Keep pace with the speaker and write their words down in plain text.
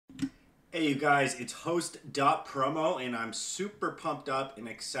Hey you guys, it's Host.Promo and I'm super pumped up and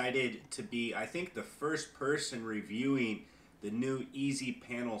excited to be, I think, the first person reviewing the new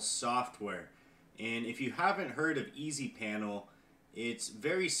EasyPanel software. And if you haven't heard of EasyPanel, it's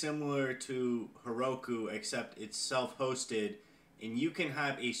very similar to Heroku except it's self-hosted, and you can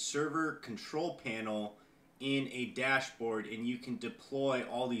have a server control panel in a dashboard and you can deploy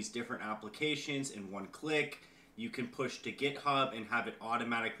all these different applications in one click. You can push to GitHub and have it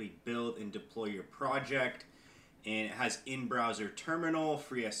automatically build and deploy your project. And it has in-browser terminal,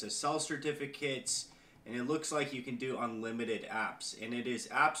 free SSL certificates, and it looks like you can do unlimited apps. And it is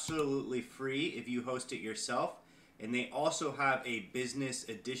absolutely free if you host it yourself. And they also have a business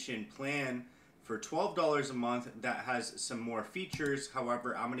edition plan for $12 a month that has some more features.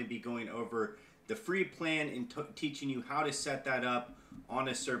 However, I'm going to be going over the free plan and teaching you how to set that up on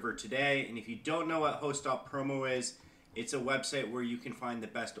a server today. And if you don't know what Host.Promo is, it's a website where you can find the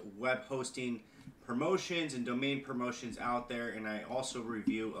best web hosting promotions and domain promotions out there, and I also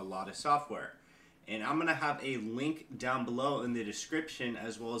review a lot of software. And I'm going to have a link down below in the description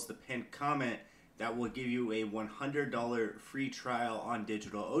as well as the pinned comment that will give you a $100 free trial on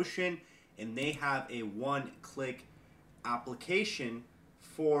DigitalOcean, and they have a one-click application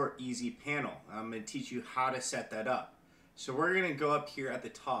for EasyPanel. I'm going to teach you how to set that up. So we're going to go up here at the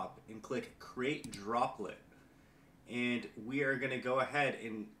top and click Create Droplet. And we are going to go ahead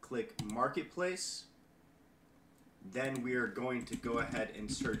and click Marketplace. Then we are going to go ahead and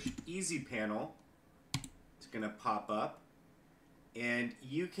search EasyPanel. It's going to pop up. And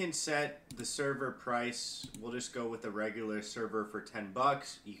you can set the server price. We'll just go with a regular server for 10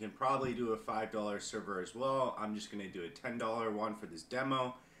 bucks. You can probably do a $5 server as well. I'm just going to do a $10 one for this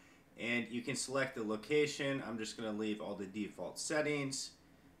demo. And you can select the location. I'm just going to leave all the default settings.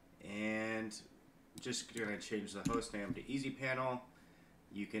 And just going to change the host name to EasyPanel.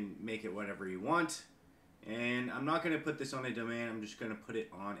 You can make it whatever you want. And I'm not going to put this on a domain. I'm just going to put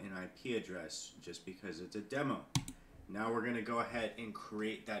it on an IP address just because it's a demo. Now we're going to go ahead and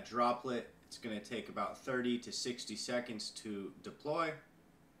create that droplet. It's going to take about 30 to 60 seconds to deploy.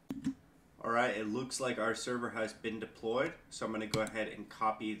 Alright, it looks like our server has been deployed. So I'm going to go ahead and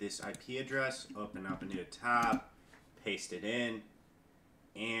copy this IP address, open up a new tab, paste it in.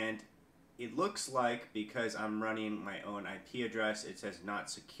 And it looks like, because I'm running my own IP address, it says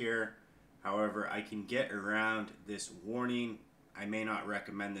not secure. However, I can get around this warning. I may not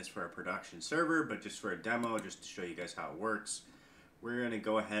recommend this for a production server, but just for a demo, just to show you guys how it works, we're going to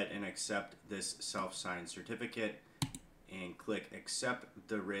go ahead and accept this self-signed certificate and click accept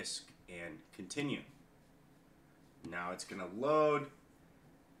the risk and continue. Now it's going to load,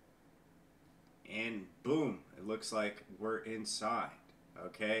 and boom, it looks like we're inside.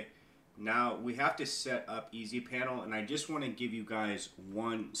 Okay, now we have to set up EasyPanel, and I just want to give you guys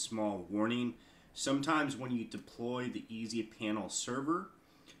one small warning. Sometimes when you deploy the EasyPanel server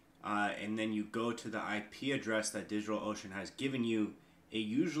and then you go to the IP address that DigitalOcean has given you, it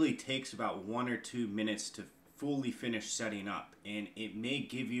usually takes about 1 or 2 minutes to fully finish setting up, and it may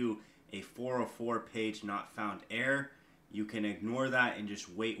give you a 404 page not found error. You can ignore that and just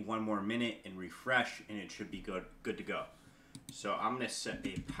wait 1 more minute and refresh, and it should be good to go. So I'm going to set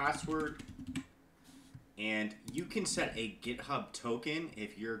a password. And you can set a GitHub token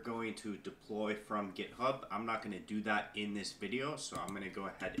if you're going to deploy from GitHub. I'm not going to do that in this video, so I'm going to go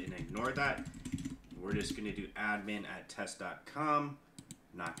ahead and ignore that. We're just going to do admin@test.com.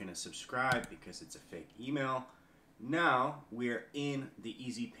 Not going to subscribe because it's a fake email. Now we're in the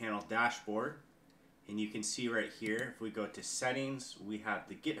EasyPanel dashboard, and you can see right here, if we go to settings, we have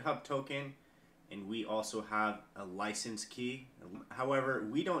the GitHub token, and we also have a license key. However,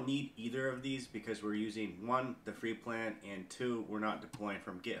 we don't need either of these because we're using 1, the free plan, and 2, we're not deploying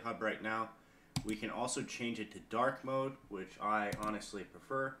from GitHub right now. We can also change it to dark mode, which I honestly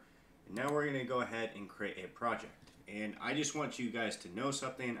prefer. And now we're going to go ahead and create a project. And I just want you guys to know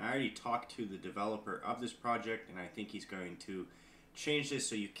something. I already talked to the developer of this project, and I think he's going to change this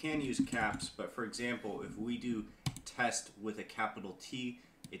so you can use caps. But for example, if we do test with a capital T,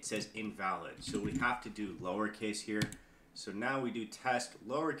 it says invalid. So we have to do lowercase here. So now we do test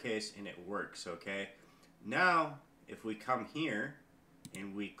lowercase and it works, okay? Now, if we come here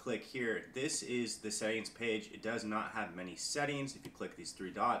and we click here, this is the settings page. It does not have many settings. If you click these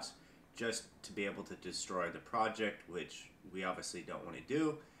 3 dots, just to be able to destroy the project, which we obviously don't want to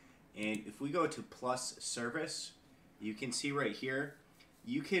do. And if we go to plus service, you can see right here,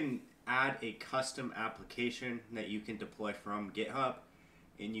 you can add a custom application that you can deploy from GitHub.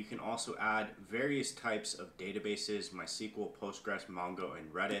 And you can also add various types of databases, MySQL, Postgres, Mongo,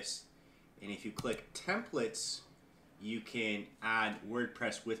 and Redis. And if you click templates, You can add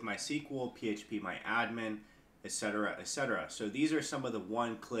WordPress with MySQL, PHP My Admin, etc., etc. So these are some of the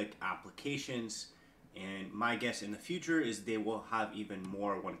one-click applications, and my guess in the future is they will have even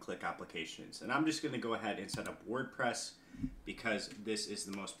more one-click applications. And I'm just going to go ahead and set up WordPress because this is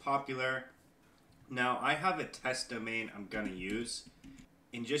the most popular. Now I have a test domain I'm going to use,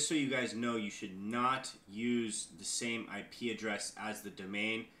 and just so you guys know, you should not use the same IP address as the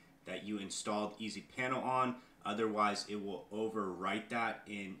domain that you installed EasyPanel on. Otherwise, it will overwrite that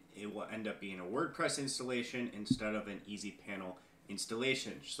and it will end up being a WordPress installation instead of an EasyPanel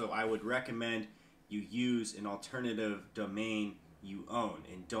installation. So I would recommend you use an alternative domain you own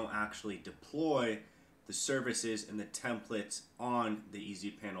and don't actually deploy the services and the templates on the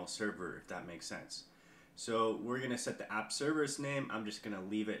EasyPanel server, if that makes sense. So we're going to set the app service name. I'm just going to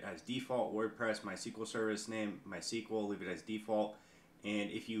leave it as default. WordPress, MySQL service name, MySQL, leave it as default.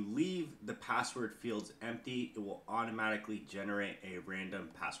 And if you leave the password fields empty, it will automatically generate a random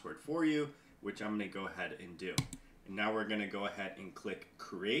password for you, which I'm going to go ahead and do. And now we're going to go ahead and click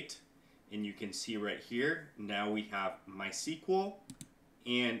create. And you can see right here, now we have MySQL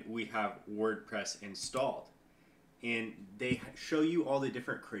and we have WordPress installed. And they show you all the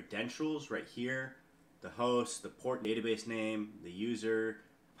different credentials right here: the host, the port, database name, the user,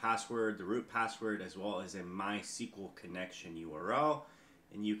 password, the root password, as well as a MySQL connection URL.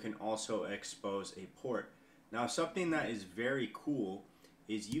 And you can also expose a port. Now, something that is very cool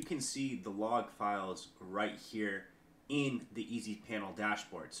is you can see the log files right here in the EasyPanel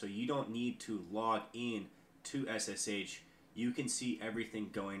dashboard. So you don't need to log in to SSH. You can see everything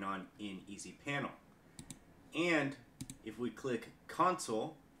going on in EasyPanel. And if we click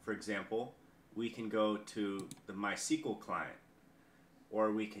console, for example, we can go to the MySQL client,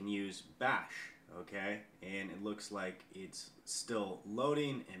 or we can use bash, okay? And it looks like it's still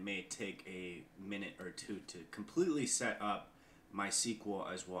loading. It may take a minute or two to completely set up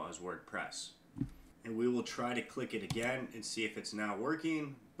MySQL as well as WordPress. And we will try to click it again and see if it's now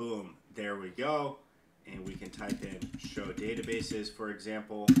working. Boom, there we go. And we can type in show databases, for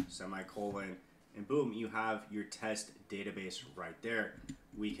example, semicolon, and boom, you have your test database right there.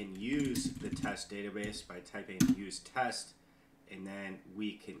 We can use the test database by typing use test, and then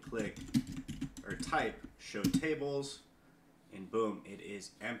we can click or type show tables, and boom, it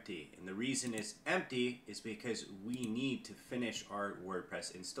is empty. And the reason it's empty is because we need to finish our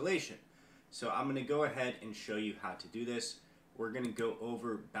WordPress installation. So I'm going to go ahead and show you how to do this. We're going to go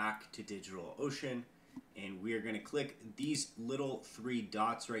over back to DigitalOcean, and we're going to click these little three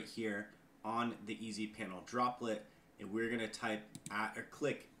dots right here on the EasyPanel droplet, and we're going to type or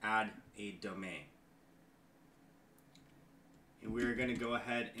click add a domain. And we're going to go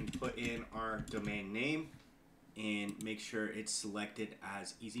ahead and put in our domain name and make sure it's selected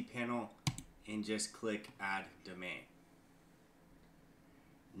as EasyPanel, and just click add domain.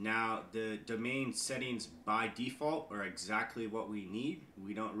 Now, the domain settings by default are exactly what we need.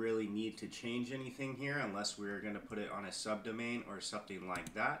 We don't really need to change anything here unless we're going to put it on a subdomain or something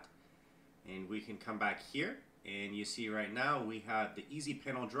like that. And we can come back here, and you see right now we have the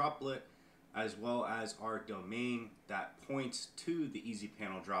EasyPanel droplet as well as our domain that points to the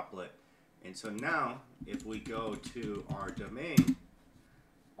EasyPanel droplet. And so now if we go to our domain,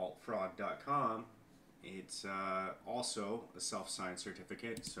 altfrog.com, it's also a self-signed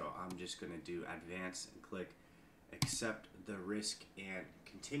certificate, so I'm just going to do advanced and click accept the risk and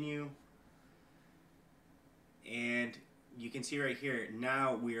continue. And you can see right here,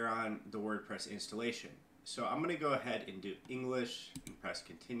 now we're on the WordPress installation. So I'm going to go ahead and do English and press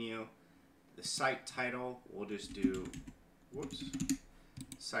continue. The site title, we'll just do,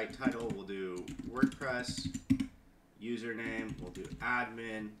 site title, we'll do WordPress. Username, we'll do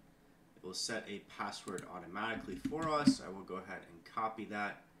admin. It will set a password automatically for us. I will go ahead and copy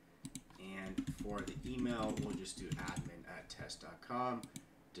that. And for the email, we'll just do admin@test.com.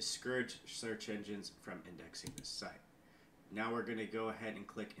 Discourage search engines from indexing this site. Now we're going to go ahead and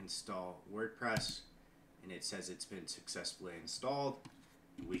click install WordPress, and it says it's been successfully installed.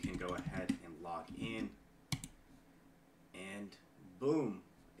 We can go ahead and log in, and boom,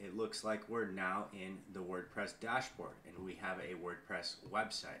 it looks like we're now in the WordPress dashboard, and we have a WordPress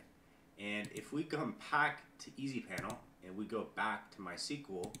website. And if we come back to EasyPanel and we go back to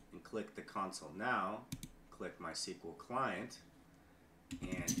MySQL and click the console now, click MySQL client,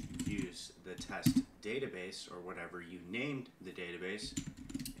 and use the test database or whatever you named the database,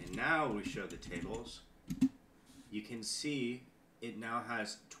 and now we show the tables, you can see it now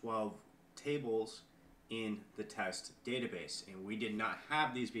has 12 tables in the test database, and we did not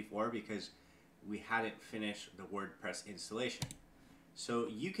have these before because we hadn't finished the WordPress installation. So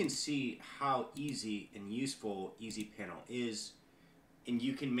you can see how easy and useful EasyPanel is, and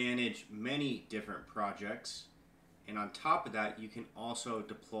you can manage many different projects. And on top of that, you can also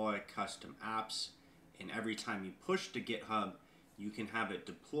deploy custom apps, and every time you push to GitHub, you can have it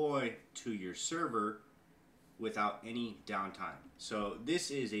deploy to your server without any downtime. So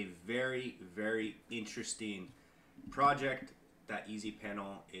this is a very, very interesting project that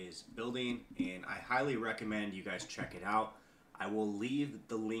EasyPanel is building, and I highly recommend you guys check it out. I will leave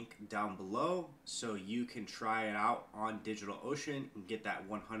the link down below so you can try it out on DigitalOcean and get that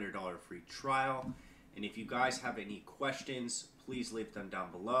 $100 free trial. And if you guys have any questions, please leave them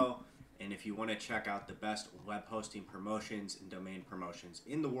down below. And if you want to check out the best web hosting promotions and domain promotions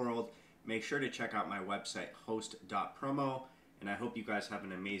in the world, make sure to check out my website, Host.Promo. And I hope you guys have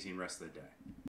an amazing rest of the day.